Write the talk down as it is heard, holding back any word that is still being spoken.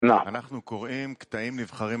Na,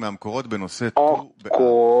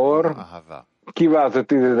 akkor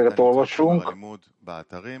kiválasztott idézeteket olvasunk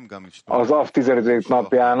az AV 15.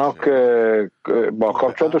 napjának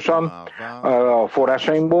kapcsolatosan a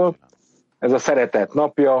forrásainkból. Ez a szeretet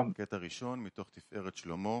napja,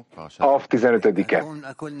 AV 15-e.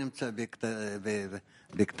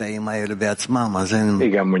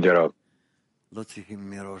 Igen, mondja rá.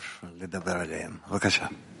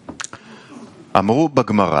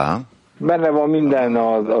 Benne van minden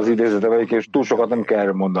az idézetekben, és túl sokat nem kell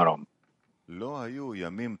erről mondanom.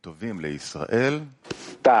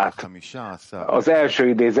 Tehát az első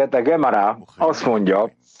idézet, a Gemara azt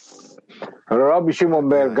mondja, Rabbi Simon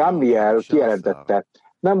ber Gamliel kijelentette,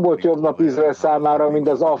 nem volt jobb nap Izrael számára, mint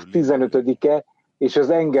az AV 15-e és az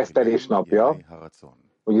engesztelés napja,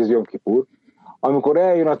 hogy ez Jom Kipur. Amikor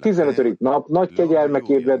eljön a 15. nap, nagy kegyelmek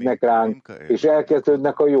ébrednek ránk, és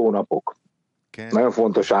elkezdődnek a jó napok. Nagyon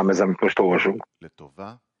fontos ám ez, amit most olvasunk.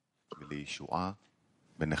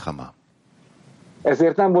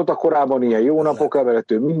 Ezért nem voltak korábban ilyen jó napok,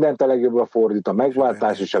 evelető mindent a legjobbra fordít a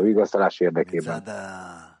megváltás és a vigasztalás érdekében.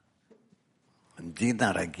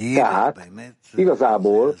 Tehát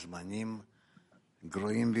igazából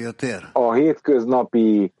a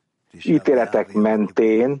hétköznapi ítéletek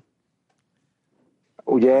mentén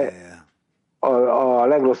ugye a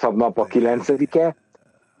legrosszabb nap a 9-e,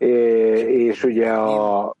 és ugye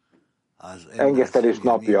a engesztelés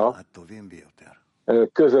napja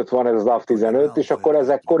között van ez az AV 15, és akkor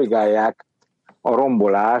ezek korrigálják a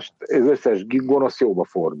rombolást, az összes gonosz jóba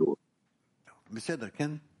fordul.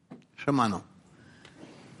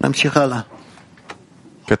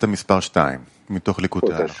 קטע מספר 2, מתוך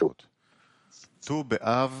ליקוטי ההלכות. ט"ו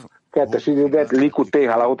באב Kettes idézet, Likutei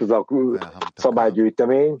Halachot, ez a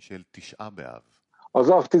szabálygyűjtemény. Az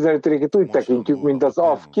AV 15-ét úgy tekintjük, mint az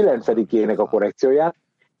AV 9-ének a korrekcióját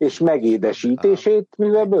és megédesítését,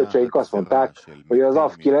 mivel bölcseik azt mondták, hogy az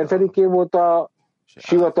AV 9-én volt a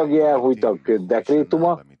sivatagi elhunytak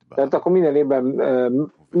dekrétuma, mert akkor minden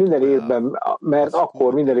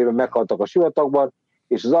évben meghaltak a sivatagban,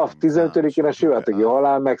 és az AV 15-én a sivatagi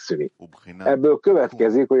halál megszűnik. Ebből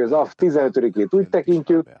következik, hogy az AV 15-ét úgy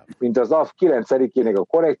tekintjük, mint az AV 9-ének a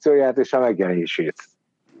korrekcióját és a megjelenését.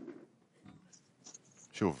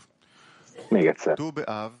 Még egyszer.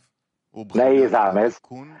 Nehéz ám ez.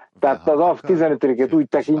 Tehát az AV 15-ét úgy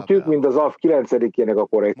tekintjük, mint az AV 9-ének a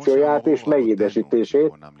korrekcióját és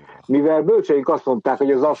megédesítését, mivel bölcseink azt mondták,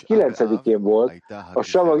 hogy az AV 9-én volt a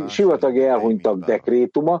sivatagi elhunytak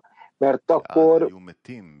dekrétuma, mert akkor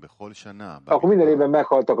minden évben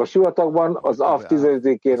meghaltak a sivatagban, az AV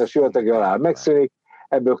 15-én a sivatagi halál megszűnik,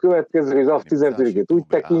 ebből következik, hogy az AV 15-ét úgy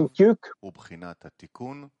tekintjük,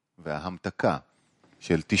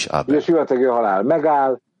 hogy a sivatagi halál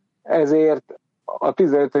megáll, ezért a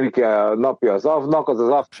 15. napja az AV-nak, az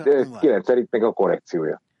AV 9-nek a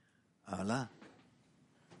korrekciója.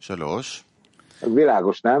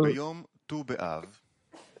 Világos, nem?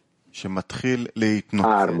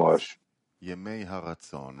 3.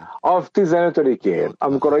 AV 15-én,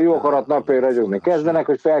 amikor a jó akarat napjai ragyogni kezdenek,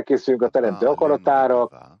 hogy felkészüljünk a teremtő akaratára,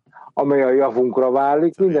 amely a javunkra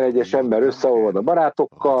válik, minden egyes ember összeolvad a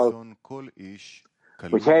barátokkal,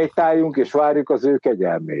 hogy helytálljunk és várjuk az ő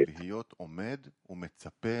kegyelmét.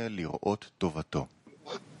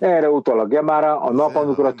 Erre utal a Gemára, a nap,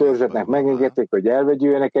 amikor a törzseknek megengedték, hogy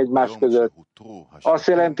elvegyüljenek egymás között. Azt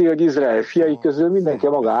jelenti, hogy Izrael fiai közül mindenki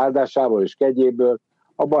maga áldásából és kegyéből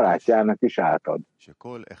a barátjának is átad.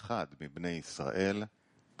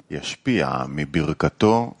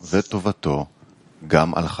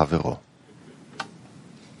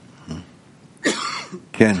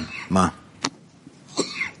 כן, מה?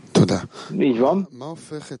 תודה. így van. מה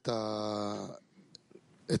הופך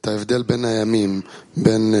את ההבדל בין הימים,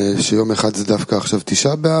 בין שיום אחד זה דווקא עכשיו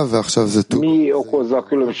 9 באב ועכשיו זה ט"ו? Mi okozza a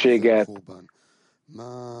különbséget?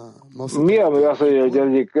 Mi, ami azt mondja, hogy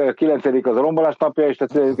egyik 9. az a rombolás napja, és a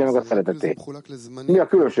 10. meg a szereteté? Mi a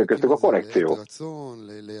különbség köztük? A korrekció.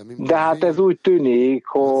 De hát ez úgy tűnik,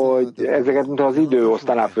 hogy ezeket, mintha az idő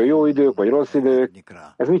osztaná föl, jó idők, vagy rossz idők.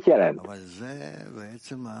 Ez mit jelent?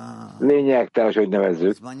 Lényegtelen, hogy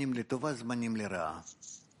nevezzük.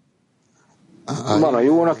 Van a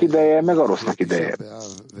jónak ideje, meg a rossznak ideje.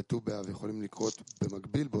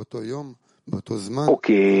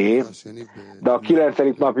 Oké, de a 9.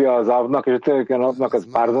 napja az AV-nak, és a 10. napnak az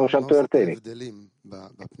párhuzamosan történik?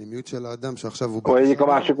 Vagy egyik a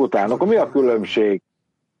másik után. Akkor mi a különbség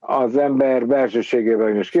az ember belsőségében,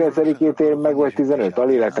 hogy most 9-ét él meg, vagy 15? A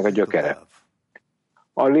léleknek a gyökere.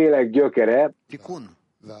 A lélek gyökere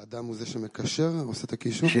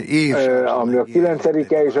ami a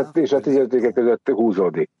 9-e és a 15-e között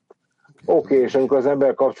húzódik. Oké, és amikor az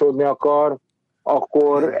ember kapcsolódni akar,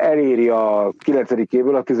 akkor eléri a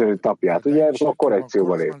 9-évől a 15 napját. Ugye a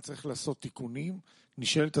korrekcióban lép.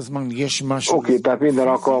 Oké, tehát minden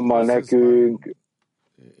alkalommal nekünk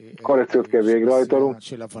korrekciót kell végrehajtanunk.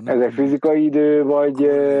 Ez egy fizikai idő, vagy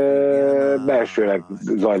belsőleg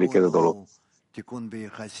zajlik ez a dolog?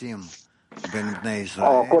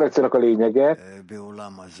 A korrekciónak a lényege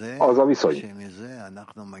az a viszony.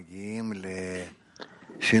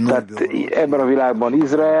 Tehát ebben a világban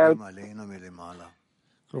Izrael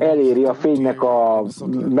eléri a fénynek a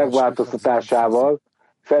megváltoztatásával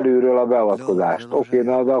felülről a beavatkozást. Oké,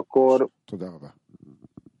 na de akkor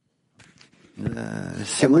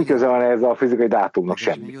mi köze van ez a fizikai dátumnak?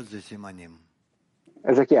 Semmi.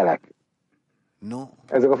 Ezek jelek.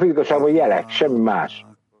 Ezek a fizikaságban jelek, semmi más.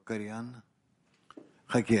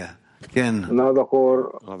 Na, de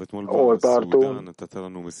akkor hol tartunk?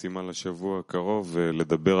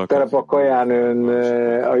 Terep a Kaján ön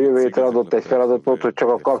a jövő hétre adott egy feladatot, hogy csak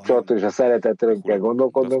a kapcsolatot és a szeretetről kell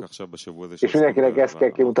gondolkodnunk, és mindenkinek ezt kell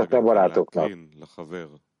kimutatni a barátoknak.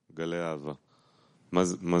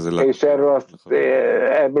 És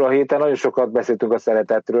ebből a héten nagyon sokat beszéltünk a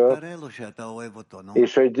szeretetről,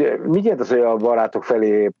 és hogy mit jelent az, hogy a barátok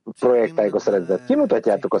felé projektáljuk a szeretetet?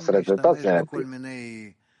 Kimutatjátok a szeretetet, azt jelenti.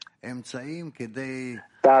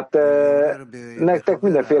 Tehát nektek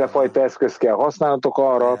mindenféle fajta eszköz kell használnotok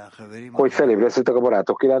arra, hogy felébresztetek a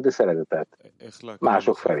barátok iránti szeretetet.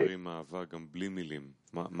 Mások felé.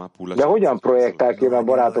 De hogyan projektál ki a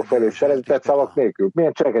barátok felé szeretetet szavak nélkül?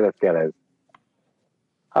 Milyen cselekedet kell ez?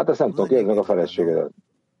 Hát ezt nem tudom, kérdezni meg a feleségedet.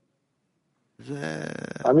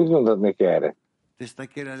 Hát mit mondhatnék erre?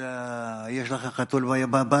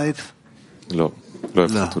 לא, לא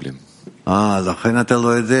אוהב חתולים. לכן אתה לא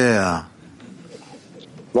יודע.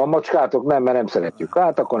 Van macskátok? Nem, mert nem szeretjük.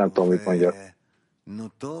 Hát akkor nem tudom, mit mondjak. נו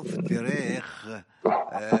טוב, תראה איך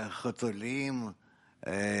חתולים,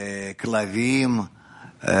 כלבים,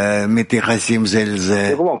 מתייחסים זה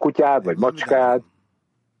לזה. Van kutyád, vagy macskád?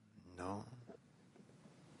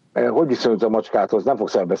 Hogy viszonyult a macskáthoz? Nem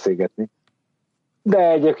fogsz elbeszélgetni. De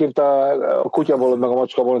egyébként a kutyabolod meg a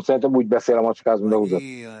macskabolod szerintem úgy beszél a macskához, mint a húzat.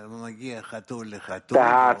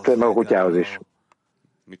 Tehát meg a kutyához is.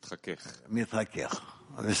 מתחכך.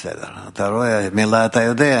 בסדר. אתה רואה, מילה אתה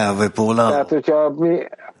יודע, ופעולה.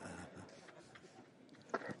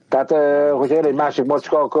 Tehát, hogyha jön egy másik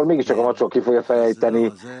macska, akkor mégiscsak a macska ki fogja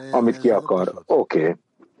fejteni, amit ki akar. Oké.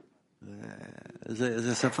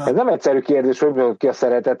 Ez nem egyszerű kérdés, hogy mondod ki a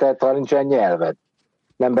szeretetet, ha nincsen nyelved.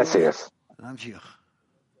 Nem beszélsz.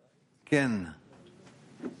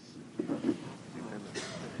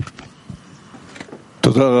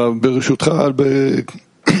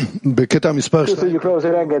 Köszönjük rá az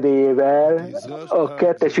engedélyével. A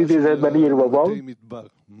 2. idézetben írva van,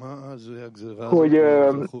 hogy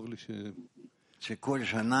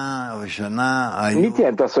mit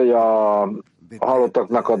jelent az, hogy a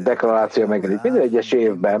halottaknak a deklaráció megjelenik. Minden egyes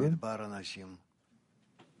évben,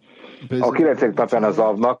 a 9. napján az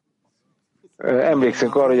avnak,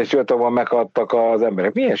 emlékszünk arra, hogy a sivatagban meghaltak az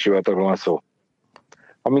emberek. Milyen sivatagról van szó?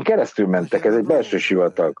 Amin keresztül mentek, ez egy belső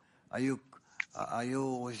sivatag.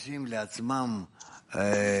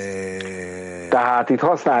 Tehát itt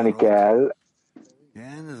használni kell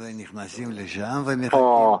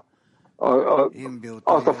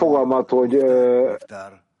azt a fogalmat, hogy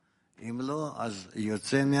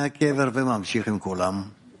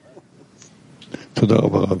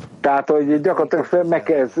tehát, hogy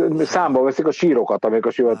gyakorlatilag számba veszik a sírokat, amik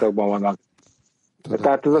a sivatagban vannak.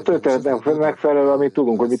 Tehát ez a történetnek megfelelő, amit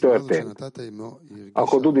tudunk, hogy mi történt.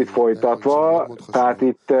 Akkor Dudit folytatva, tehát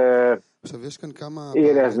itt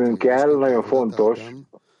éreznünk kell, nagyon fontos,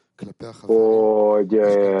 hogy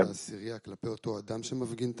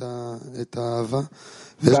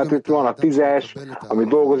tehát itt van a 10-es, ami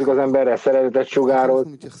dolgozik az emberrel, szeretetet sugároz,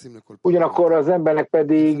 ugyanakkor az embernek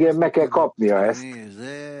pedig meg kell kapnia ezt.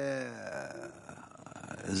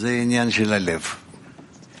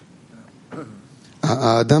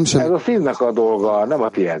 Ez a szívnek a dolga, nem a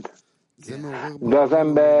tiéd. De az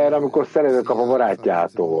ember, amikor szeretet kap a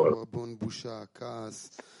barátjától,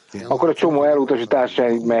 akkor egy csomó elutasítás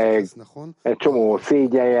jelenik meg, egy csomó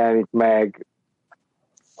szégyen jelenik meg.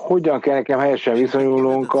 Hogyan kell nekem helyesen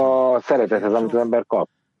viszonyulnunk a szeretethez, amit az ember kap?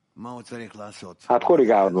 Hát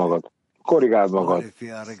korrigálod magad.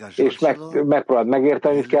 És megpróbáld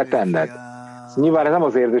megérteni, mit kell tenned. Nyilván ez nem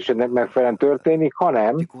az érzésednek megfelelően történik,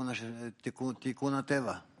 hanem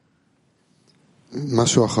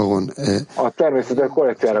A természetes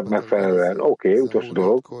korrekciának megfelelően. Oké, utolsó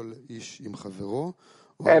dolog.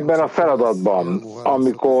 Ebben a feladatban,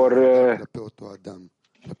 amikor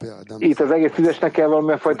itt az egész tízesnek kell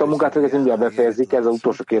valamilyen fajta munkát vezetni, mindjárt befejezik, ez az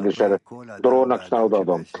utolsó kérdés erre. Dorornak is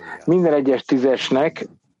odaadom. Minden egyes tízesnek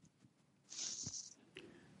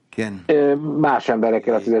más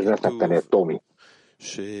emberekkel a tízesben ezt megtenni, Tomi.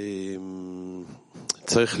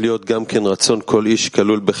 צריך להיות גם כן רצון כל איש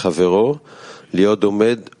כלול בחברו, להיות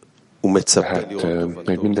עומד ומצפה לראות.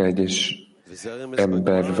 Hogy minden egyes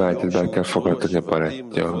ember vágyatban kell foglalkozni a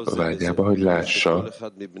barátja vágyába, hogy lássa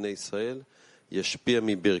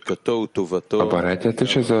a barátját,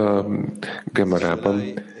 és ez a Gemarában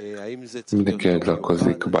mindenki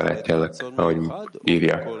adlakozik a barátjának, ahogy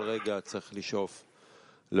írja.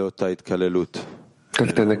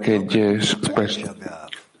 Tehát ennek egy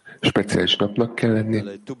speciális napnak kell lenni.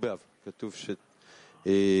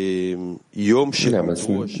 Nem, ez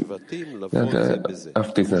de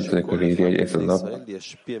a 15-kor írja, hogy ez a nap,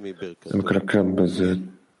 amikor a különböző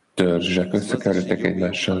törzsek összekerültek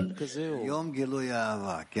egymással.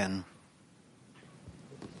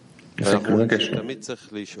 Ez egy különleges?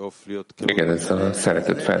 Igen, ez a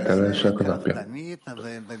szeretet feltállásnak a napja.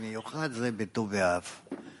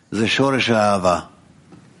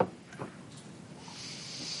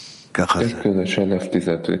 Ez különösen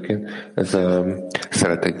F15-én, ez a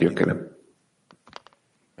szeretet gyökere.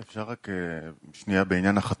 אפשר רק שנייה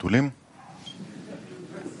בעניין החתולים?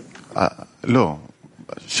 לא,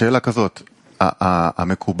 שאלה כזאת,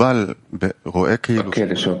 המקובל רואה כאילו... A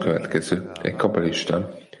kérdésem a következő. Egy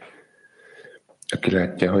kabalista, aki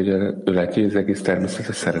látja, hogy ő látja, hogy az egész természet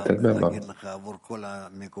a szeretetben van.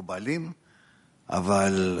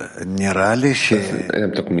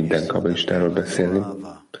 Nem tudok minden kabalistáról beszélni.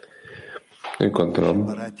 Úgy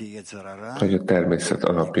gondolom, hogy a természet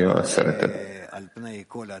alapja a szeretet.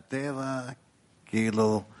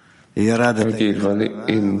 Hogy így van,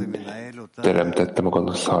 én teremtettem a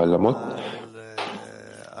gonosz hajlamot,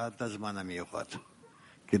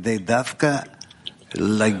 de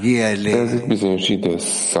ez egy bizonyos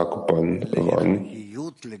időszakban van,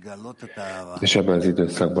 és ebben az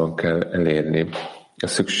időszakban kell elérni a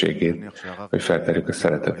szükségét, hogy feltárjuk a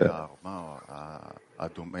szeretetet.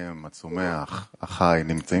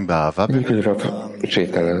 Amikor a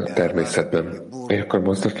sétál a természetben, és akkor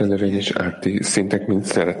mozdatlan növény és árti szintek mind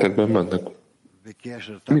szeretetben vannak.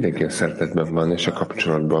 Mindenki a szeretetben van, és a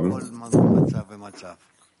kapcsolatban.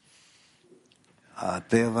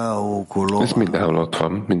 Ez mindenhol ott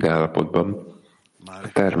van, minden állapotban.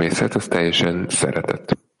 A természet az teljesen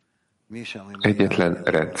szeretet. Egyetlen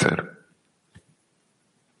rendszer.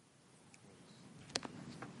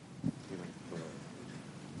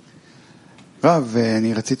 רב,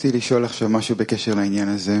 אני רציתי לשאול עכשיו משהו בקשר לעניין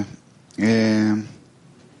הזה.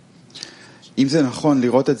 אם זה נכון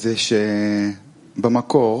לראות את זה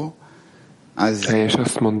שבמקור, אז... És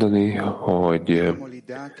azt mondani, hogy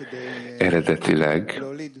eredetileg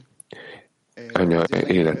anya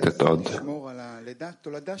életet ad,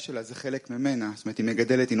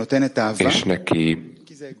 és neki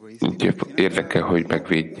érdekel, hogy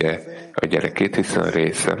megvédje a gyerekét, hiszen a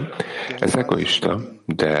része. Ez egoista,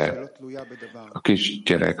 de a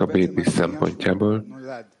kisgyerek a bébi szempontjából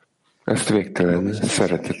ezt végtelen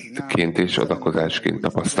szeretetként és adakozásként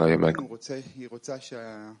tapasztalja meg.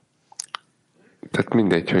 Tehát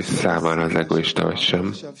mindegy, hogy számára az egoista vagy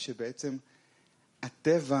sem.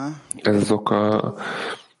 Ez az oka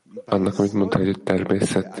annak, amit mondta, hogy a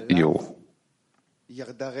természet jó.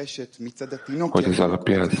 Hogy az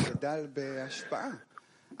alapja az.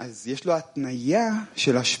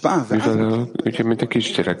 Mivel ugye, mint a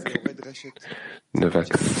kisgyerek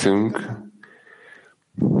növekszünk,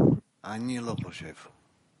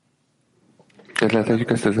 láthatjuk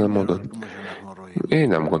ezt ezen a módon. Én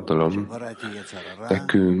nem gondolom.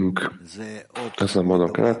 Nekünk azon a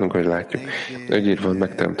módon kell látnunk, hogy látjuk. Egy írva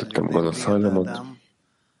megteremtettem gonosz hajlamot,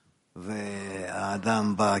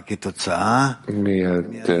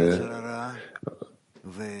 miért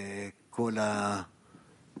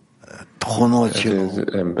az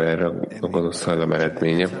ember a gonosz hajlam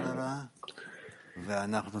eredménye.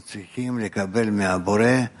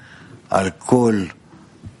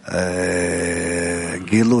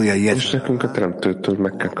 És nekünk a teremtőtől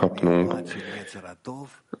meg kell kapnunk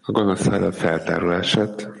a gonosz hajlam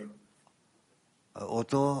feltárulását, a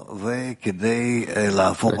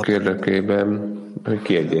érdekében, hogy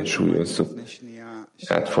kiegyensúlyozzuk,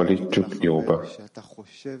 átfordítsuk jóba.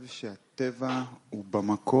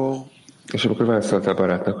 És amikor válaszoltál a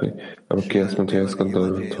barátnak, hogy aki azt mondta, hogy azt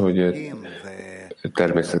gondolod, hogy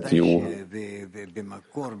természet jó.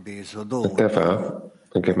 A teva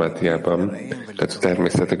a gemátriában, tehát a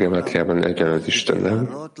természet a gemátriában egyenlő az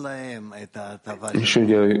Istennel, és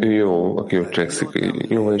ugye ő jó, aki ott cselekszik,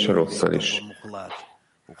 jóval és a rosszal is.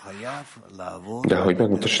 De hogy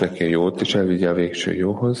megmutassa neki a jót, és elvigye a végső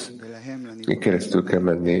jóhoz, keresztül kell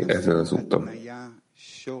menni ezen az úton.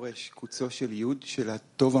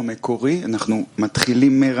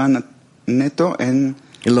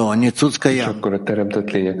 És akkor a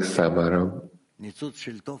teremtett lények számára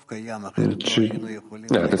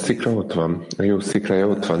hát a szikra ott van, a jó szikrája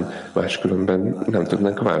ott van, máskülönben nem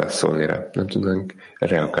tudnánk válaszolni rá, nem tudnánk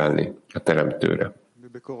reagálni a teremtőre,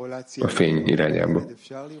 a fény irányába.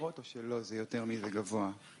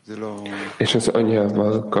 És az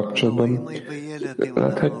anyával kapcsolatban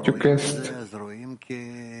láthatjuk ezt,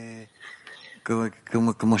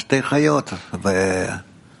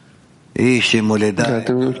 tehát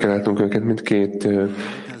úgy kell látnunk őket, mint két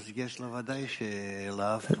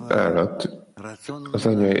állat. Az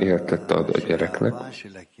anya értet ad a gyereknek,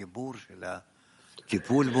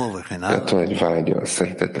 tehát van egy vágya a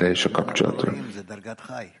szeretetre és a kapcsolatra.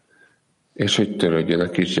 És hogy törődjön a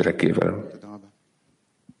kisgyerekével.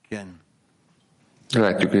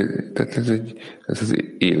 Látjuk, tehát ez az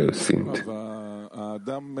élő szint.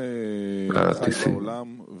 Állati szint.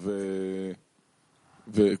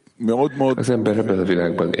 Az ember ebben a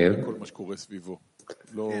világban él,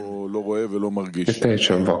 és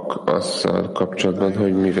teljesen vak azzal kapcsolatban,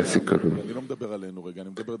 hogy mi veszi körül.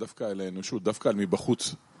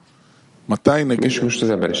 És most az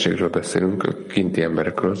emberiségről beszélünk, a kinti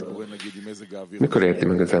emberekről. Mikor érti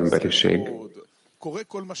meg az emberiség,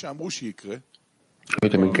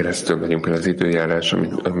 hogy amin keresztül megyünk el az időjárás,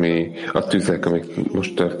 ami a tüzek, amik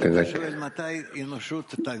most történnek,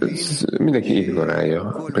 mindenki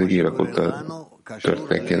ignorálja, pedig évek óta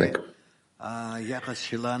történnek ilyenek.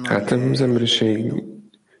 Hát az emberiség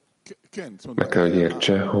meg kell, hogy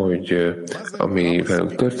értse, hogy ami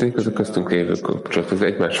velünk történik, az a köztünk lévő kapcsolat, az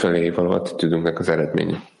egymás felé való attitűdünknek az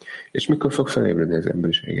eredménye. És mikor fog felébredni az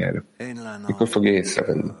emberiség erre? Mikor fogja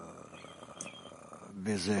észrevenni?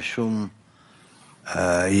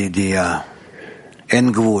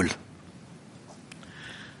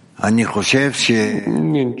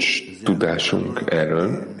 Nincs tudásunk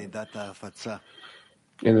erről.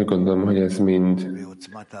 Én úgy gondolom, hogy ez mind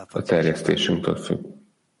a terjesztésünktől függ.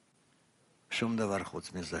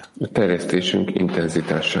 A terjesztésünk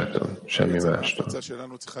intenzitásától, semmi mástól.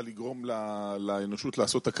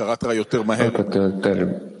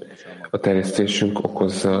 A terjesztésünk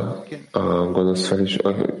okozza a gonosz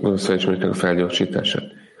felismerésnek a felgyorsítását.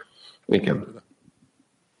 Igen.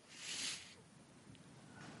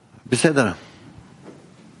 בסדר.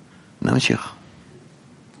 נמשיך.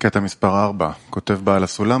 קטע מספר 4, כותב בעל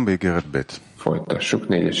הסולם באיגרת ב'. Folytassuk,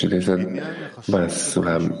 4-es idézet, Baal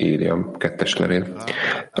Szulám írja, 2. levél.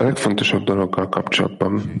 A legfontosabb dologgal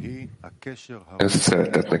kapcsolatban, ezt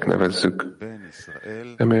szeretetnek nevezzük,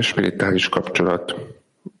 amely spirituális kapcsolat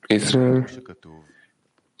Izrael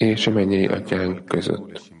és a mennyei atyánk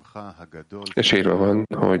között. És írva van,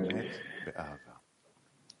 hogy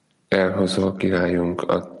elhozol királyunk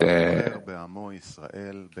a te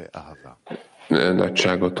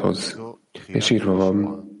nagyságodhoz. És írva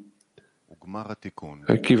van,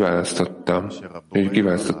 hogy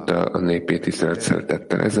kiválasztotta a népét Izrael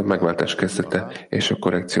szeretettel. Ez a megváltás kezdete és a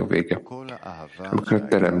korrekció vége. Amikor a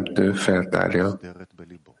teremtő feltárja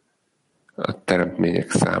a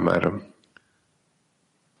teremtmények számára.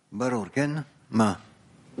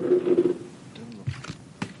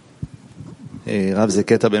 רב, זה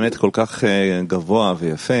קטע באמת כל כך גבוה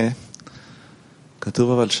ויפה.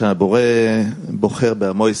 כתוב אבל שהבורא בוחר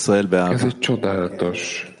בעמו ישראל באהבה. Ez egy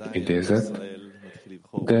csodálatos idézet,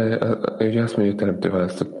 de ugye azt mondja, hogy teremtő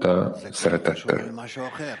választotta szeretettel.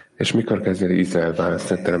 És mikor kezd el Izrael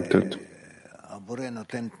választani teremtőt?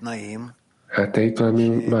 Hát te itt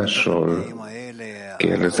valami másról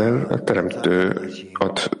kérdezel, a teremtő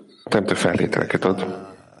feltételeket ad.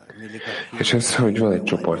 És ez, hogy van egy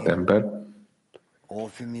csoport ember,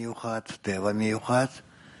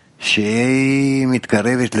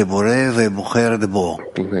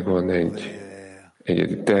 akiknek van egy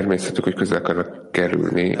egyedi természetük, hogy közel akarnak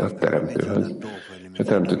kerülni a teremtőhöz, és a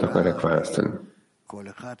teremtőt akarják választani.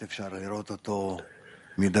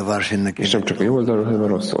 És nem csak a jó oldalról, hanem a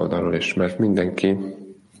rossz oldalról is, mert mindenki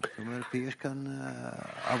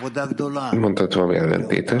mondhat valami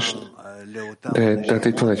ellentétest, de tehát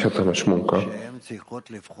itt van egy hatalmas munka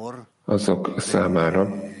azok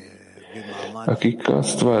számára, akik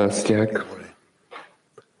azt választják,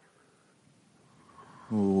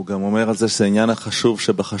 הוא גם אומר על זה שזה העניין החשוב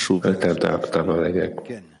שבחשוב. לegyek.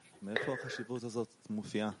 מאיפה החשיבות הזאת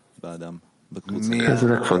מופיעה באדם? Ez a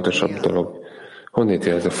legfontosabb dolog. Honnét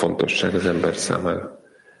jön ez a fontosság az ember számára?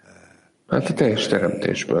 Hát a teljes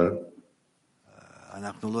teremtésből.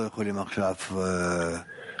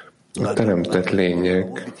 A teremtett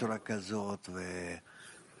lények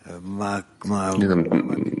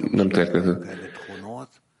nem tervezett.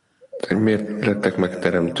 Miért lettek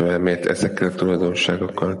megteremtve, miért ezekkel a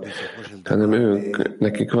tulajdonságokkal, hanem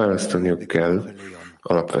nekik választaniuk kell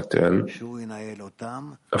alapvetően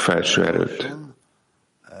a felső erőt.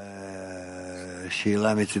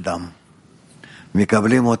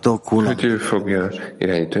 Hogy ő fogja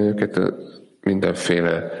irányítani őket a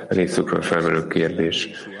mindenféle részükről felmerő kérdés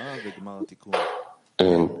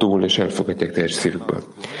túl, és elfogadják teljes szívükből.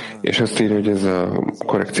 És azt írja, hogy ez a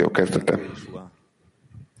korrekció kezdete.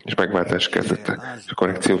 És megváltás kezdete. És a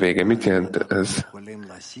korrekció vége. Mit jelent ez?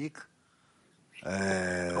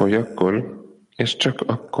 Hogy akkor, és csak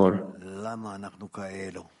akkor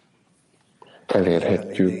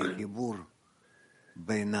elérhetjük,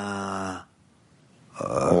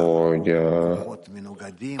 hogy a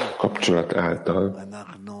kapcsolat által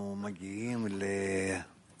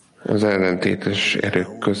az ellentétes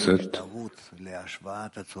erők között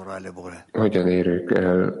hogyan érjük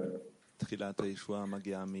el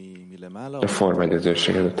a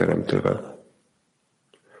formegyezőséget a teremtővel.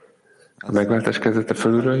 A megváltás kezdete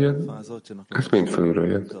fölülről jön, ez mind fölülről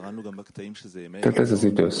jön. Tehát ez az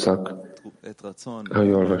időszak, ahogy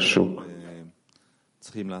olvassuk,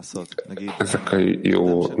 ezek a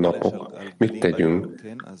jó napok. Mit tegyünk?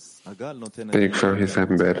 Tegyük fel, hogy az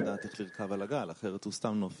ember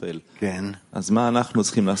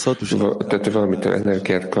tehát valamitől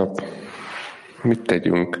energiát kap. Mit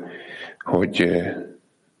tegyünk, hogy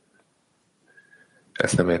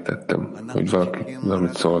ezt nem értettem, hogy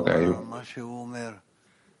valamit szolgáljunk.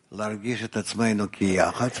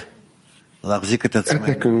 Hát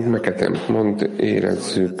nekünk megetem,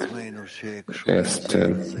 érezzük ezt,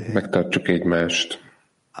 megtartsuk egymást,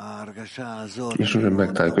 és úgy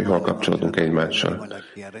megtaláljuk, hogy hol kapcsolódunk egymással.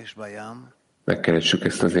 Megkeressük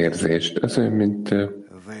ezt az érzést. Ez olyan, mint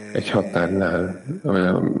egy határnál,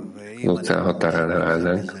 olyan az óceán határánál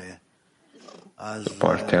állnánk a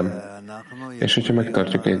partján. És hogyha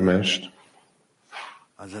megtartjuk egymást,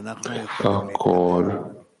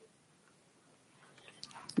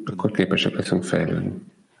 akkor képesek leszünk fejlődni.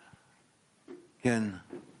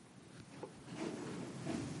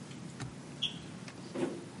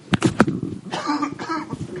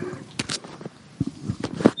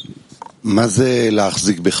 מה זה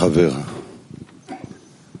להחזיק בחבר?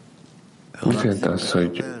 Mit jelent az,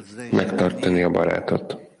 hogy megtartani a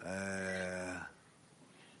barátot?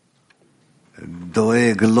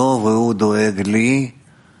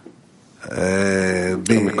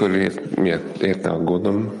 Amikor érte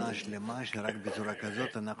aggódom,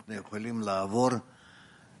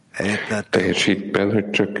 teljes hitben, hogy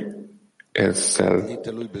csak ezzel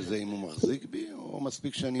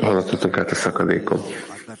haladhatunk át a szakadékon.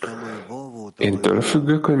 Én tőle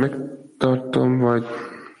függök, hogy megtartom, vagy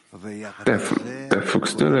te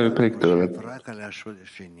függsz tőle, ő pedig tőled.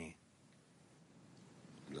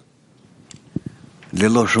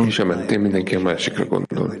 És a mentén mindenki a másikra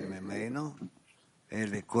gondol.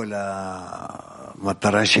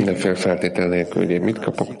 Mindenféle feltétel nélkül, hogy én mit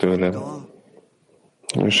kapok tőle.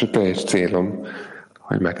 És a teljes célom,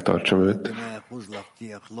 hogy megtartsam őt.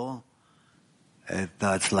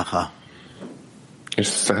 És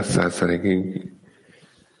 100%-ig.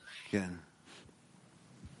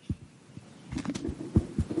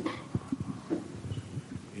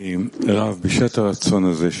 רב, בשעת הרצון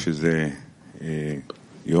הזה שזה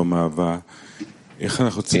יום אהבה, איך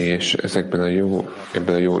אנחנו צריכים... És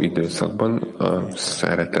ebben a jó időszakban, a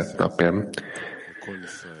szeretet napján,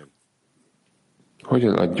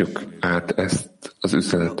 hogyan adjuk át ezt az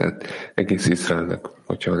üzenetet egész Izraelnek,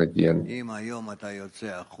 hogyha van egy ilyen...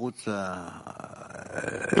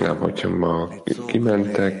 Nem, hogyha ma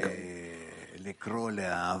kimentek,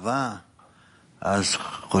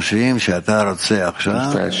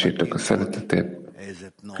 felsírtak a szeretetét,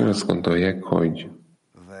 akkor azt gondolják, hogy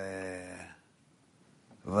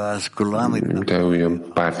de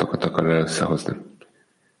olyan pártokat akar összehozni.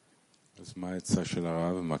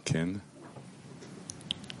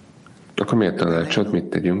 Akkor miért tanácsod, mit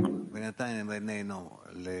tegyünk?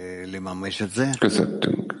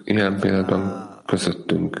 Közöttünk. Ilyen pillanatban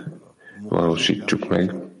közöttünk valósítsuk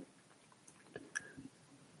meg.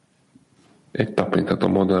 Egy tapintató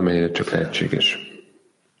módon, amennyire csak lehetséges.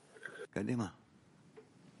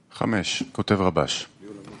 5. כותב רבש.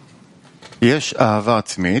 יש אהבה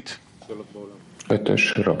עצמית. 5.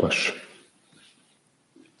 rabas.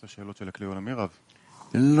 השאלות של הכלי העולמי, רב.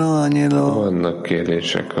 Vannak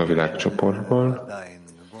kérdések a világcsoportból.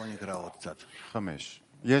 5.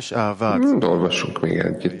 יש אהבה עצמית. Olvassunk még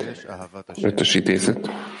egyet. 5. idézet.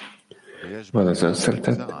 Van az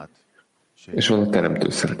önszeretet, és van a teremtő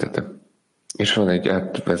szeretete. És van egy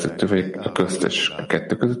átvezető, vagy a köztes a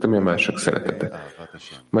kettő között, ami a mások szeretete.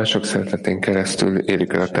 Mások szeretetén keresztül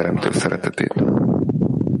érik el a teremtő szeretetét.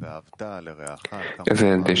 Ez a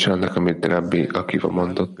jelentése annak, amit Rabbi Akiva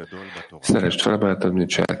mondott. Szeresd fel a barátod, mint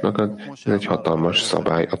saját magad, ez egy hatalmas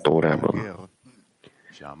szabály a Tórában.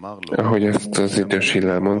 Ahogy ezt az idős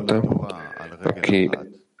Hillel mondta, aki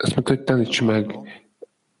azt mondta, hogy taníts meg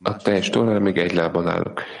a teljes Tórára, még egy lábon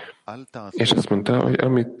állok. És azt mondta, hogy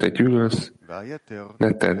amit te gyűlölsz,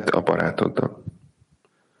 ne tedd a barátoddal.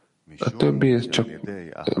 A többi, ez csak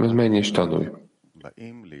menj és tanulj.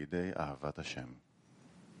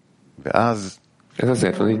 Ez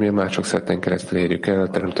azért van így, mert mások szereten keresztül érjük el a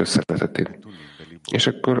teremtő szeretetét. És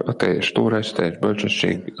akkor a teljes Tóra és a teljes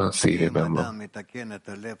bölcsesség a szívében van.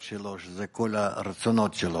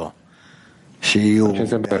 Ha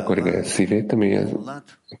az ember korrigálja a szívét, ami a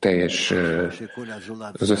teljes,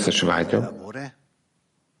 az összes vágya,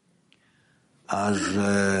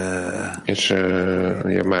 és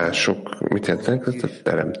ugye mások, mit jelentenek, ezt a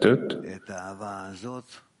teremtőt,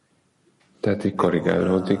 tehát így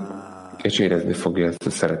korrigálódik, és érezni fogja ezt a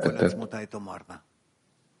szeretetet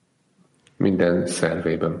minden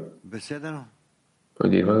szervében.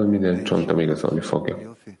 Hogy így van, minden csontom igazolni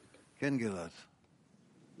fogja.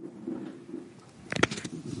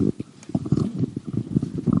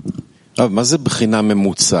 מה זה בחינה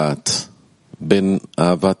ממוצעת בין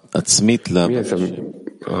אהבת עצמית mi ez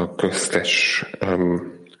a köztes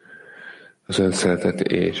az önszeretet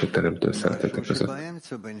és a teremtő szeretete között?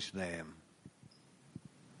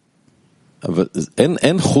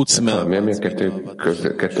 אין חוץ mi a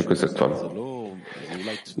kettő között van?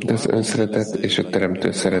 De az önszeretet és a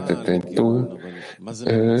teremtő szeretetén túl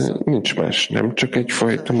nincs más, nem csak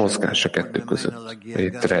egyfajta mozgás a kettő között,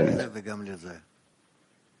 egy trend.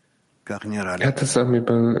 Hát ez,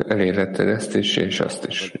 amiben elérheted ezt is, és azt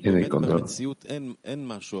is. Én így gondolom.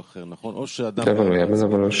 De valójában a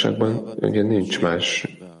valóságban ugye nincs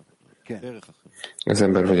más. Az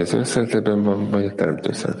ember vagy az önszeretetben van, vagy a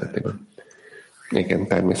teremtő szeretetében. Igen,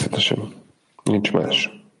 természetesen. Nincs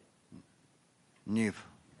más. Nív.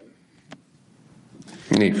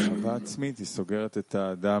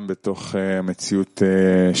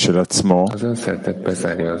 Az önszeretet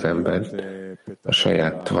bezárja az embert a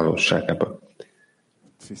saját valóságába.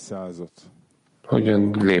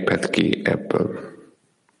 Hogyan léphet ki ebből?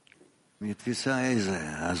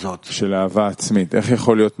 של אהבה עצמית. איך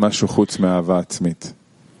יכול להיות משהו חוץ מאהבה עצמית?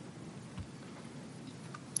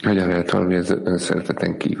 Hogyan lehet valami az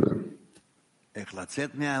önszereteten kívül?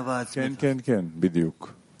 כן,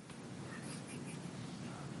 בדיוק.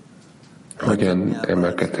 Hogyan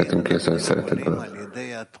emelkedhetünk ki az önszeretetből?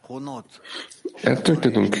 Ettől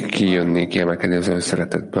tudunk kijönni, kiemelkedni az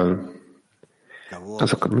önszeretetből.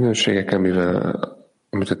 Azok a minőségek,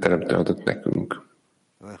 amit a teremtő adott nekünk.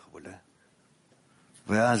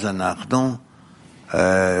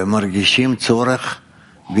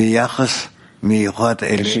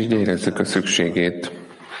 És így érezzük a szükségét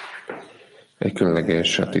egy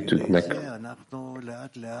különleges attitűdnek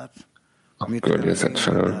a környezet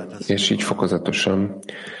felől, és így fokozatosan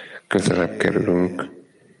közelebb kerülünk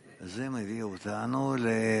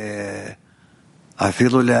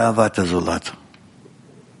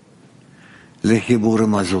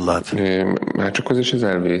másokhoz, és ez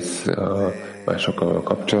elvész a másokkal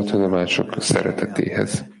kapcsolathoz, a mások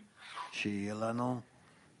szeretetéhez.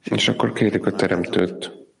 És akkor kérjük a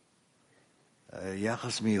teremtőt,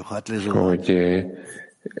 hogy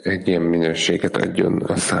egy ilyen minőséget adjon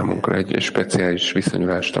a számunkra, egy speciális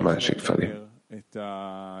viszonyulást a másik felé.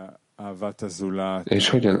 És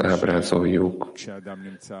hogyan ábrázoljuk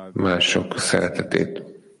mások szeretetét,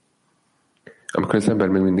 amikor az ember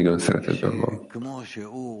még mindig önszeretetben van.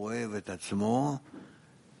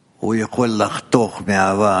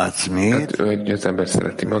 Hát, hogy az ember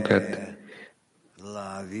szereti magát,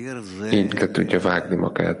 így le tudja vágni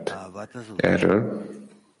magát erről,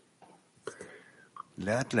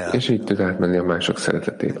 és így tud átmenni a mások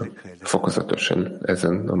szeretetébe, fokozatosan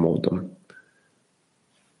ezen a módon.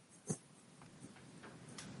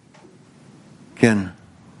 כן.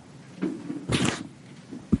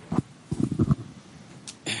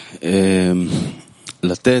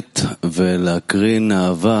 לתת ולהקרין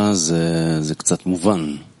אהבה זה קצת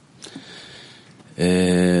מובן.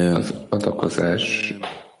 Az adakozás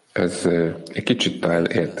Ez egy kicsit talán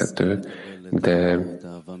érthető, de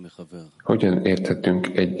hogyan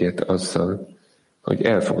érthetünk egyet azzal, hogy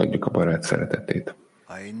elfogadjuk a barát szeretetét?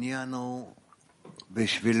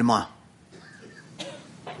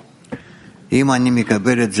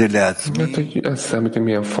 Mert hogy azt számít, hogy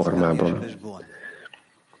milyen formában.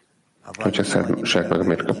 Hogyha saját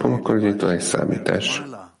magamért kapom, akkor ugye itt van egy számítás.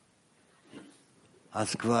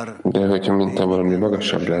 De hogyha mintán valami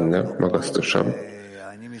magasabb lenne, magasztosabb,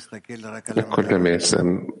 akkor nem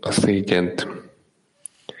érzem a szégyent,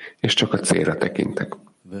 és csak a célra tekintek.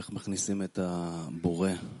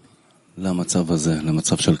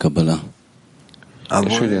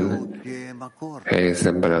 És hogyan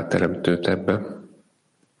helyezzem bele a teremtőt ebbe?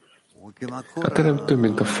 A teremtő,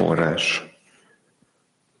 mint a forrás.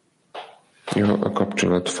 A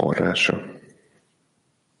kapcsolat forrása.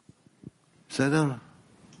 בסדר?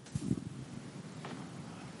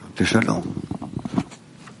 תשאלו.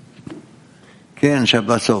 כן,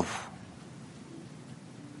 שבסוף.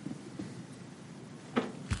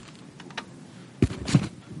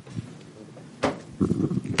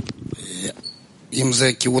 אם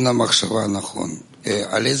זה כיוון המחשבה נכון,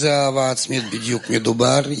 על איזה אהבה עצמית בדיוק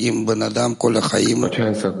מדובר אם בן אדם כל החיים... Ha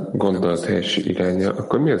ez a gondolat helyes iránya,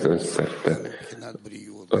 akkor mi az összetett?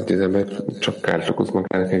 Hogy az ember csak kárt okoz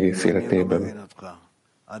magának egész életében.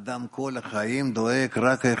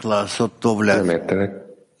 Nem értelek.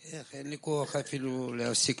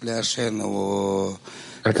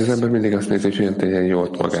 Hát az ember mindig azt nézi, hogy hogyan tegyen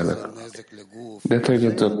jót magának. De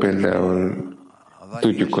tudjátok, például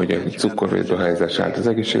tudjuk, hogy a cukorvédőhányzás állt az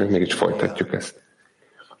egészségnek, mégis folytatjuk ezt.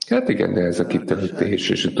 Hát igen, de ez a kitöltés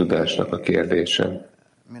és a tudásnak a kérdése.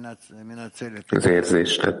 Az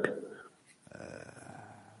érzésnek.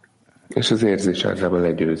 És az érzés általában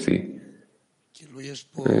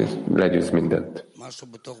legyőz mindent.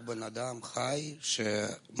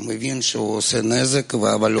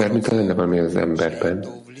 Tehát mint lenne valami az emberben,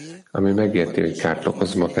 ami megérti, hogy kárt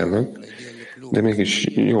okoz magának, de mégis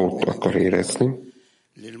jót akar érezni,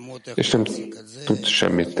 és nem tud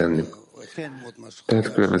semmit tenni.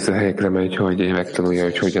 Tehát különböző helyekre megy, hogy megtanulja,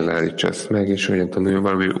 hogy hogyan állítsa ezt meg, és hogyan tanulja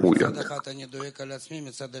valami újat.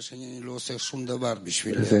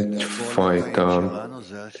 Ez egyfajta...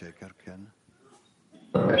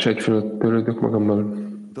 És egyfelől törődök magammal.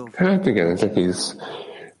 Hát igen, ez egész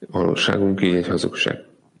valóságunk, így egy hazugság.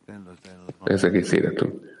 Ez egész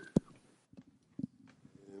életünk.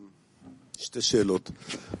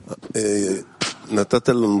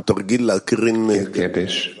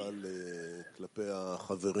 Kérdés.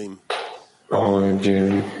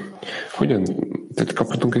 Hogy hogyan, tehát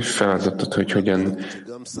kaphatunk egy feladatot, hogy hogyan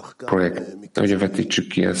vetítsük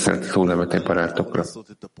ki ezt a szólemet egy barátokra.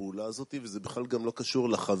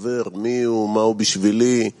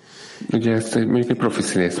 Ugye ezt mondjuk egy profi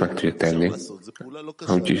színész meg tudja tenni,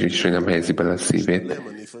 úgyis, hogy nem helyezi bele a szívét.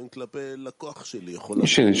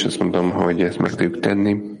 És én is azt mondom, hogy ezt meg tudjuk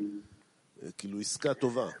tenni.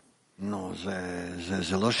 No,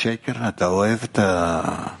 זה לא שקר, אתה אוהב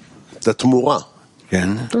את התמורה. כן.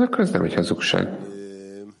 De akkor ez nem egy hazugság.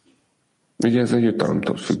 Ugye ez a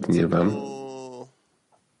jutalomtól függ nyilván.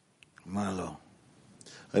 מה לא?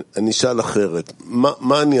 אני אשאל אחרת.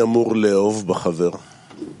 מה אני אמור לאהוב בחבר?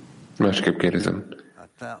 Másképp kérdezem.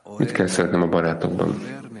 Mit kell szeretnem a barátokban?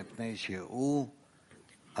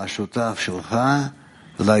 השותף שלך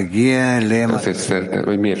Azért szeretem,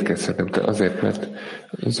 vagy miért kell szeretem? Azért, mert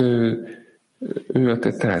ő a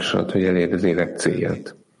te társad, hogy eléred az élet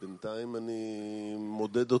célját.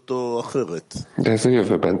 De ez a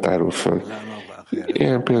jövőben tárul föl.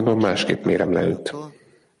 Ilyen pillanatban másképp mérem le őt.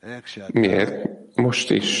 Miért?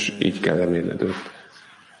 Most is így kell emlélned őt.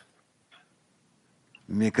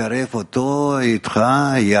 מקרב אותו איתך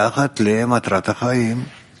יחד למטרת החיים.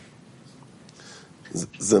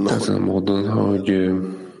 Azon a módon, hogy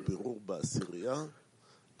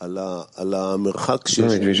van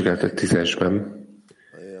egy vizsgálat a 10-esben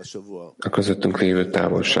a közöttünk lévő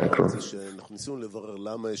távolságról.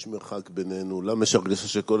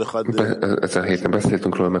 Ezen a héten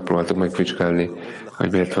beszéltünk róla, megpróbáltuk megvizsgálni,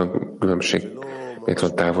 hogy miért van különbség, miért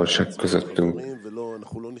van távolság közöttünk.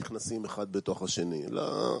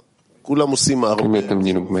 Miért nem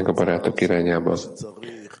nyílunk meg a barátok irányába?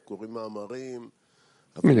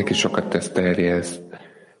 Mindenki sokat tesz, terjeszt,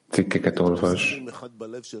 cikkeket olvas.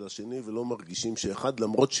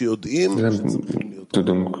 Nem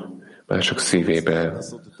tudunk mások szívébe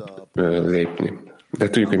lépni. De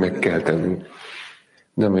tudjuk, hogy meg kell tennünk.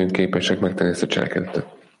 Nem vagyunk képesek megtenni ezt a cselekedetet.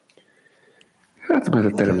 Hát, mert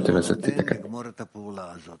a teremtő vezet titeket.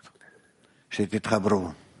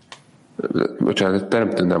 Bocsánat, a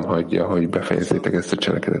teremtő nem hagyja, hogy befejezzétek ezt a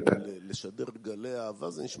cselekedetet.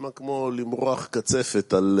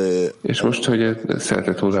 És most, hogy a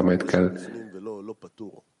szeretet hullámait kell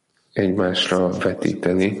egymásra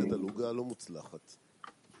vetíteni,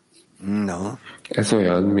 ez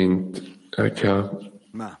olyan, mint hogyha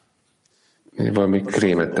valami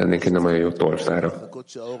krémet tennék egy nem olyan jó tortára.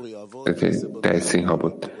 Ez egy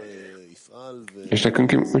tejszínhabot. És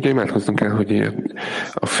nekünk ugye imádkoznunk kell, hogy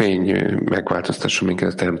a fény megváltoztasson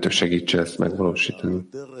minket, a teremtő segítse ezt megvalósítani.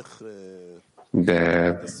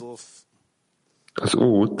 De az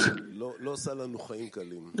út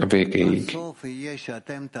a végéig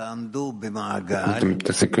nem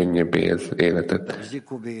teszi könnyebbé az életet.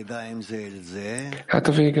 Hát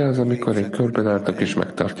a vége az, amikor egy körben álltok és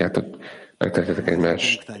megtartjátok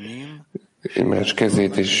egymás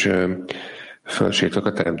kezét, és felsírtok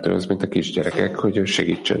a teremtőhöz, mint a kisgyerekek, hogy ő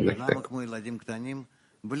segítsen nektek.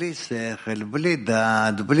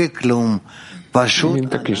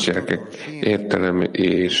 Mint a kisgyerekek, értelem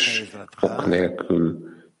és ok nélkül,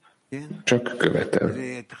 csak követel.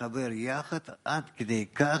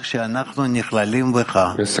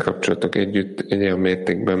 Összekapcsolatok együtt egy olyan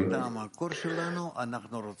mértékben,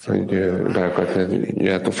 hogy be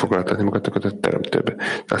akarjátok foglaltatni magatokat a teremtőbe.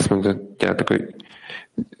 Azt mondjátok, hogy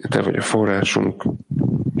te vagy a forrásunk,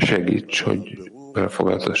 segíts, hogy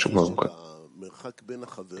belefoglaltassuk magunkat.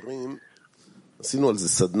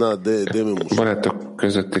 Barátok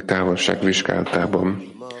közötti távolság vizsgálatában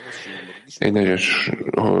egy nagyon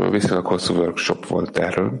viszonylag hosszú workshop volt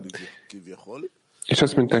erről, és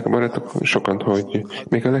azt mondták a barátok sokan, hogy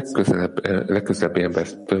még a legközelebbi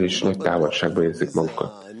embertől is nagy távolságban érzik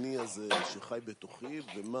magukat.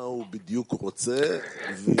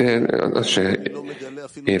 De azt se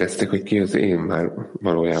érezték, hogy ki az én már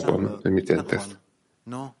valójában, hogy mit jelent ez.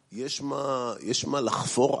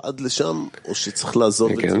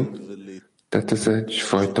 Igen. Tehát ez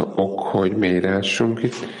egyfajta ok, hogy mélyre ássunk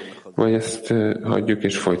itt, vagy ezt hagyjuk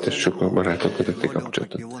és folytassuk a barátok közötti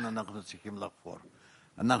kapcsolatot.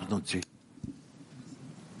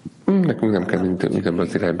 Nekünk nem kell mindenben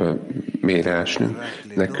az irányba mélyre ásni.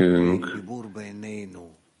 Nekünk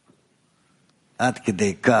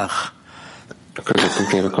a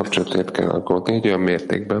közöttünk lévő kapcsolatért kell aggódni egy olyan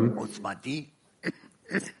mértékben,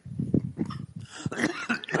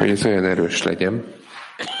 hogy ez olyan erős legyen,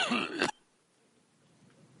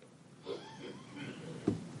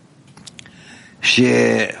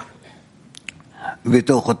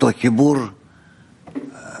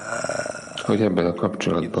 hogy ebben a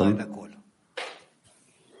kapcsolatban,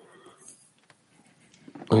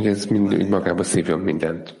 hogy ez mind magába szívjon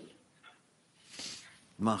mindent.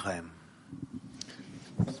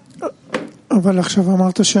 אבל עכשיו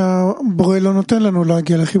אמרת שהבורא לא נותן לנו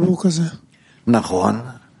להגיע לחיבור כזה. נכון,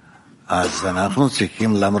 אז אנחנו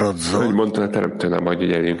צריכים למרות זאת. Hogy mondta a teremtő, nem hagyja,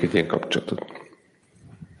 hogy elérjünk egy ilyen kapcsolatot.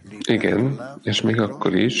 Igen, és még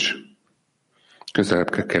akkor is közelebb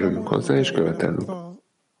kell kerülnünk hozzá és követelnünk.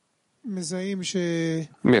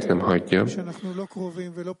 Miért nem hagyja,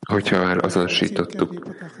 hogyha már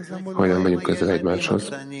azonosítottuk, hogy nem vagyunk közel egymáshoz?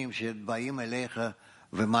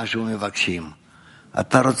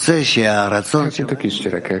 Hát, mint a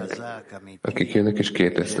kisgyerekek, akik jönnek és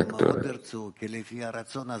kérdeznek tőle.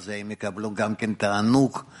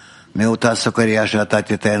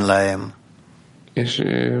 És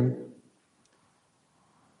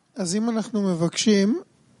אז אם אנחנו מבקשים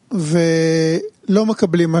ולא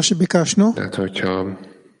מקבלים מה שביקשנו,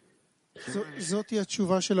 זאת היא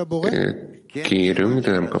התשובה של הבורא? kérünk,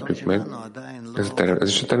 de nem kapjuk meg. Ez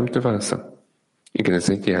is a teremtő válasza. Igen, ez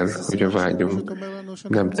egy jel, hogy a vágyunk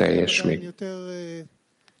nem teljes még.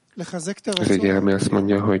 Ez egy jel, ami azt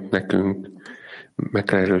mondja, hogy nekünk meg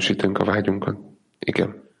kell erősítünk a vágyunkat.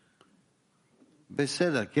 Igen.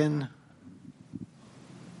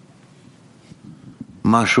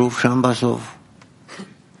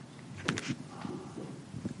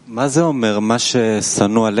 מה זה אומר? מה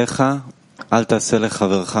ששנוא עליך, אל תעשה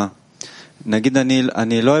לחברך. נגיד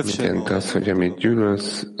אני לא אוהב שלא.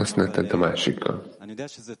 אני יודע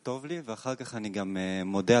שזה טוב לי, ואחר כך אני גם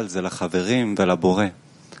מודה על זה לחברים ולבורא.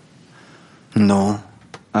 נו.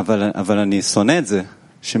 אבל אני שונא את זה,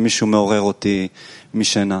 שמישהו מעורר אותי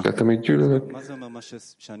משינה. מה זה אומר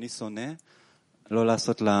שאני שונא? לא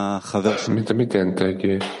לעשות לחבר שלי.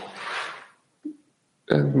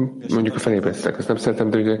 Mondjuk a felébresztek, azt nem szeretem,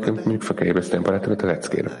 de ugye mondjuk fel kell ébreszteni a barátomat a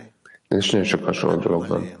leckére. És nagyon sok hasonló dolog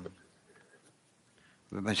van.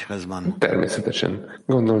 Természetesen.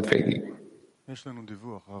 Gondold végig.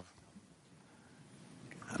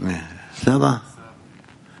 Szaba?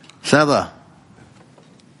 Szaba?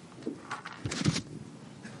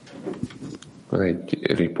 van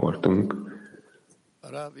egy riportunk.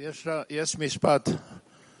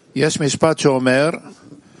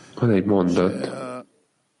 Van egy mondat,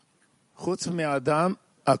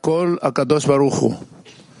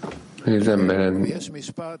 hogy az emberen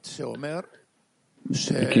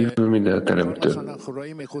kívül minden a teremtő.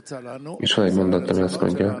 És van egy mondat, ami azt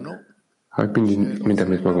mondja, hogy minden,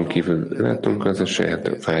 amit magunk kívül látunk, az a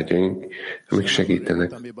saját vágyaink, amik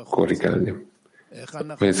segítenek korrigálni.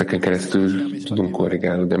 Vagy ezeken keresztül tudunk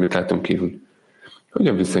korrigálni, de amit látunk kívül.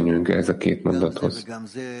 Hogyan viszonyulunk ez a két mondathoz?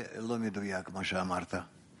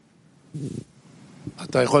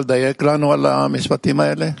 Hát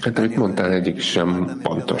amit mondtál, egyik sem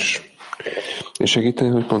pontos. És segíteni,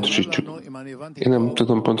 hogy pontosítsuk. Én nem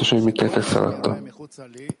tudom pontosan, hogy mit értesz alatta.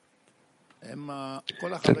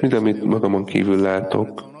 Tehát minden, amit magamon kívül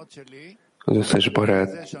látok, az összes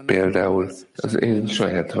barát például az én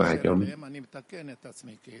saját vágyam.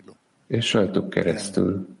 És rajtuk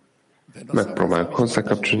keresztül megpróbálok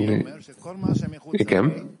hozzákapcsolni.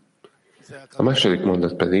 Igen. A második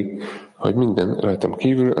mondat pedig, hogy minden rajtam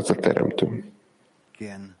kívül az a teremtő.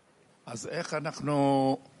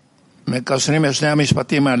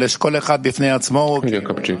 Hogyan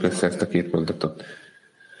kapcsoljuk össze ezt a két mondatot?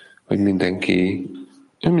 Hogy mindenki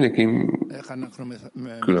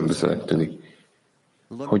különbözőnek tűnik.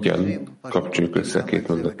 Hogyan kapcsoljuk össze a két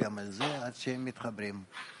mondatot?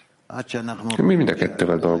 Mi mind a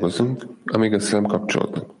kettővel dolgozunk, amíg össze nem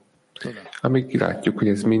kapcsolódnak. Amíg látjuk, hogy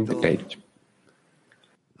ez mind egy.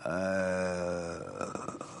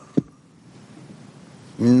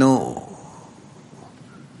 No,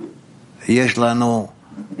 есть לנו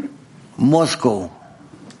Москва.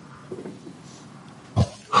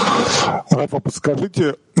 Рафа,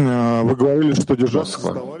 подскажите, вы говорили, что держаться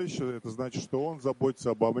за товарища, это значит, что он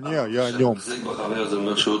заботится обо мне, а я о нем.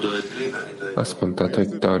 Azt mondtad,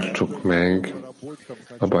 hogy tartsuk meg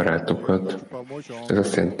a barátokat. Ez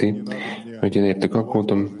azt jelenti, hogy én értük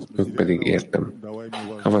aggódom, ők pedig értem.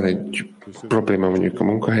 Ha van egy probléma mondjuk a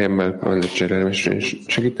munkahelyemmel, van egy cserélem, és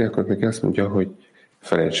segíteni akarok neki, azt mondja, hogy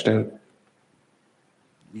felejtsd el.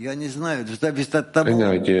 Én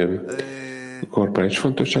hogy korporális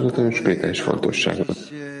fontosságot, hanem spirituális fontosságot.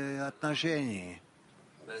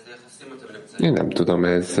 Én nem tudom,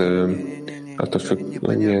 ez attól függ,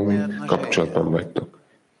 hogy milyen kapcsolatban vagytok.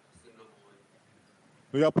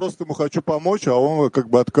 Я просто ему хочу помочь, а он как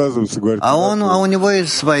бы отказывается, говорит. А у него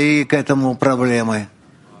есть свои к этому проблемы.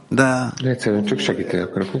 Да. Egyszerűen csak segíteni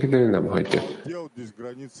akarok neki, de ő nem hagyja.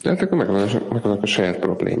 De hát akkor megvannak a saját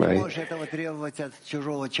problémái.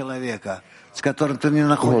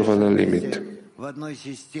 Hol van a limit? В одной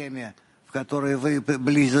системе, в которой вы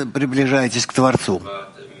приближаетесь к Творцу.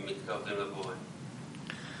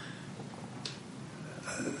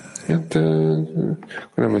 Hát,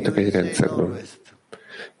 nem vagytok egy rendszerben.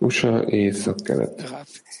 USA, észak-kelet.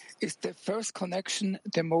 Is the first connection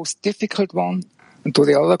the most difficult one? To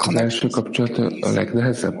the other connection? Az első kapcsolat a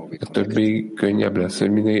legnehezebb. A többi könnyebb lesz,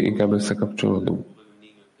 hogy minél inkább összekapcsolódunk.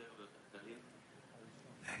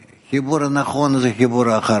 Hibura nachon az a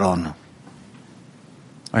hibura acharon.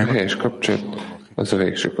 A helyes kapcsolat az a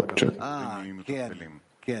végső kapcsolat.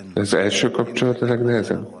 Az első kapcsolat a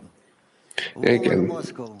legnehezebb? Igen.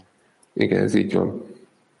 Igen, ez így van.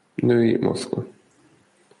 Női Moszkva.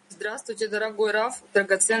 Здравствуйте, дорогой Раф,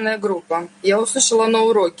 драгоценная группа. Я услышала на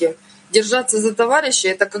уроке. Держаться за товарища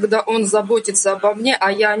 – это когда он заботится обо мне,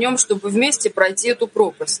 а я о нем, чтобы вместе пройти эту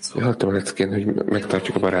пропасть. Hallottam a leckén, hogy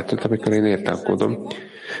megtartjuk a barátot, amikor én értelmkodom.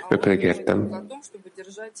 Ő pedig értem.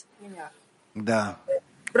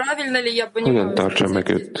 Hogyan tartsam meg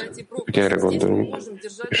őt? Ugye erre gondolunk.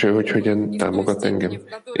 És ő hogyan támogat engem?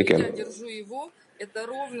 Igen.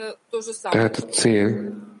 Tehát a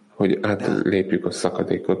cél, hogy átlépjük a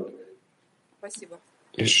szakadékot.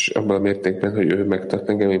 És abban a mértékben, hogy ő megtart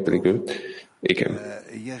engem, én pedig őt. Igen.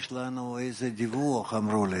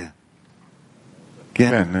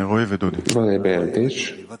 Van egy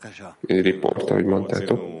bejelentés, egy riport, ahogy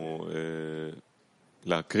mondtátok.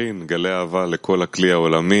 להקרין גלי אהבה לכל הכלי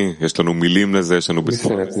העולמי, יש לנו מילים לזה, יש לנו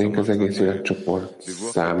בשפות. Szeretnénk az egész világcsoport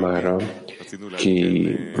számára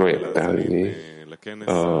kiprojektálni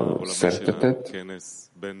a szeretetet,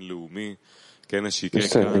 és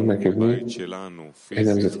szeretnénk meghívni egy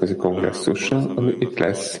nemzetközi kongresszusra, ami itt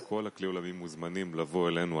lesz.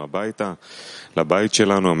 לבית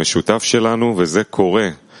שלנו, המשותף שלנו, וזה קורה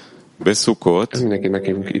בסוכות. Mindenki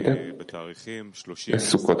meghívunk ide. Ez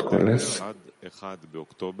Szukkotkor lesz.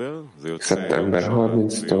 Szeptember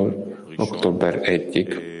 30-tól október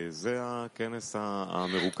 1-ig.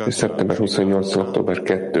 És szeptember 28-tól október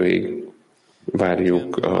 2-ig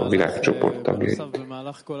várjuk a világcsoport tagjait.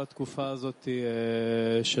 במהלך כל התקופה הזאת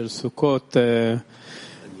של סוכות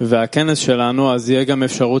והכנס שלנו, אז יהיה גם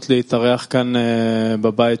אפשרות להתארח כאן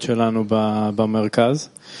בבית שלנו במרכז.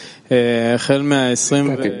 החל מה-20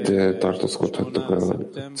 tartózkodhattak a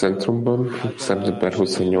centrumban, szeptember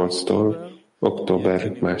 28-tól október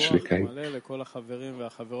 2-ig. לכל החברים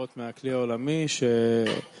והחברות מהכלי העולמי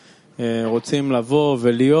שרוצים לבוא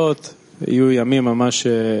ולהיות, יהיו ימים ממש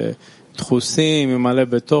דחוסים, מלא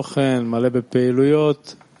בתוכן, מלא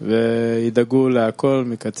בפעילויות, וידאגו להכל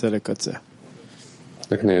מקצה לקצה.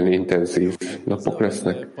 Nagyon intenzív napok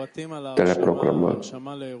lesznek, teleprogrammal.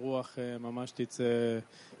 ממש תצא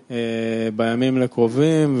בימים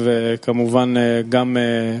לקרובים, וכמובן גם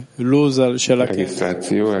לוז של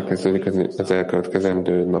regisztráció elkezdődik az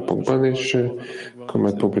elkövetkezendő napokban, és akkor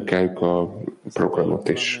majd publikáljuk a programot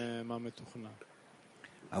is.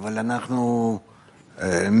 אבל אנחנו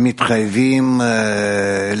מתחייבים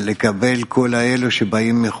לקבל כל האלו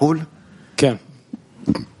שבאים מחו"ל? כן.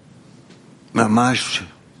 ממש?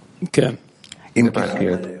 כן. אם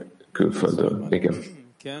külföldről, igen.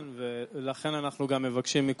 כן, ולכן אנחנו גם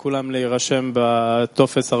מבקשים מכולם להירשם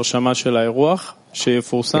בטופס הרשמה של האירוח,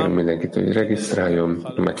 שיפורסם. Mindenkit, hogy regisztráljon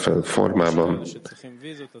a megfelelő formában,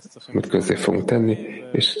 amit közé fogunk tenni,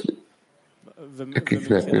 és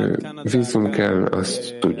akiknek vízum kell,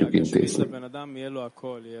 azt tudjuk intézni.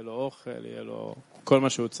 כל מה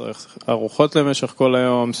שהוא צריך, ארוחות למשך כל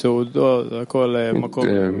היום, סעודות, הכל מקום.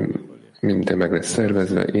 Minden meg lesz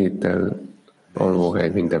szervezve, étel, alvóhely,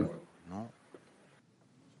 minden.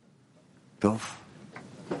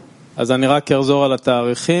 אז אני רק אחזור על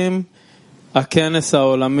התאריכים. הכנס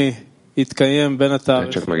העולמי יתקיים בין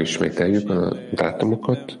התאריכים. Csak megismételjük a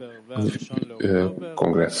dátumokat.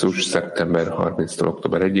 Kongresszus szeptember 30-tól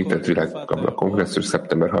október 1-ig, tehát világkabla kongresszus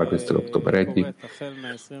szeptember 30-tól október 1-ig,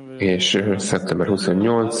 és szeptember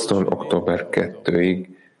 28-tól október 2-ig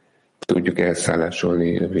tudjuk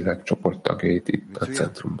elszállásolni a világcsoport tagjait itt a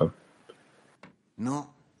centrumban.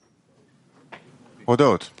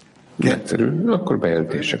 הודעות. Egyszerű, akkor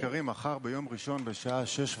bejelentések.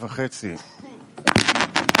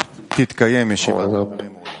 תתקיים ישיבת holnap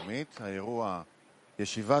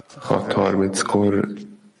 6:30-kor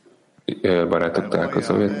barátok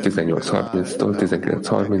találkozója, 18:30-tól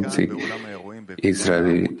 19:30-ig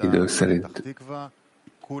izraeli idő szerint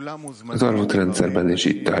az Arvut rendszerben és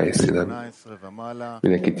itt a helyszínen.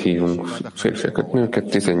 Mindenkit hívunk, férfiakat, nőket,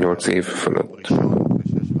 18 év fölött.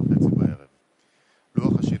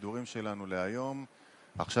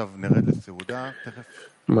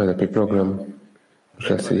 Mai napi program, és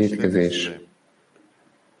lesz egy étkezés.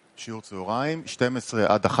 שיעור צהריים, 12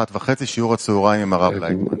 עד 1:30, שיעור הצהריים עם הרב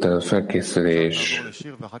לייב. Utána felkészülés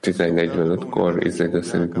 14:45-kor izraeli idő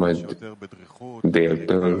szerint, majd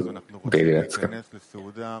déltől déli lecke.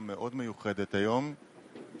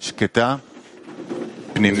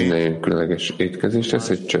 Nagyon különleges étkezés lesz,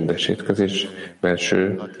 egy csöndes étkezés,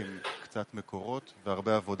 belső.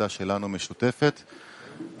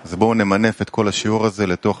 אז בואו נמנף את כל השיעור הזה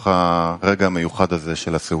לתוך הרגע המיוחד הזה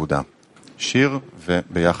של הסעודה. שיר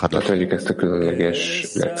וביחד. Tegyük ezt a különleges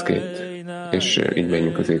leckét, és így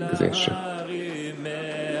menjünk az étkezésre.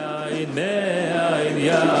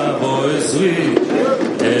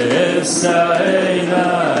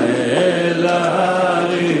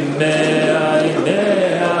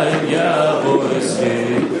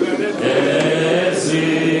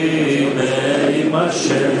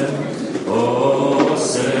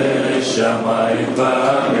 שמיים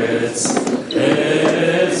בארץ,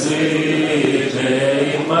 עזרי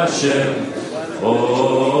נעים השם,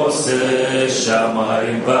 עושה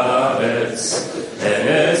שמיים בארץ,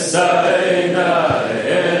 אשאנה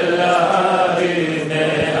אל ההרים,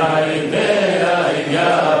 עין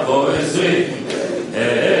יבוא עזרי,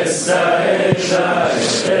 אשאנה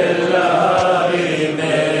אל ההרים,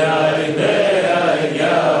 עין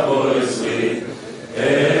יבוא עזרי,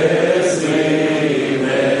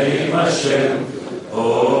 השם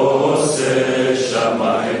עושה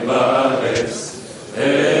שמיים בארץ,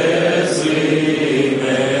 עזרי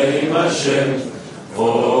נעים השם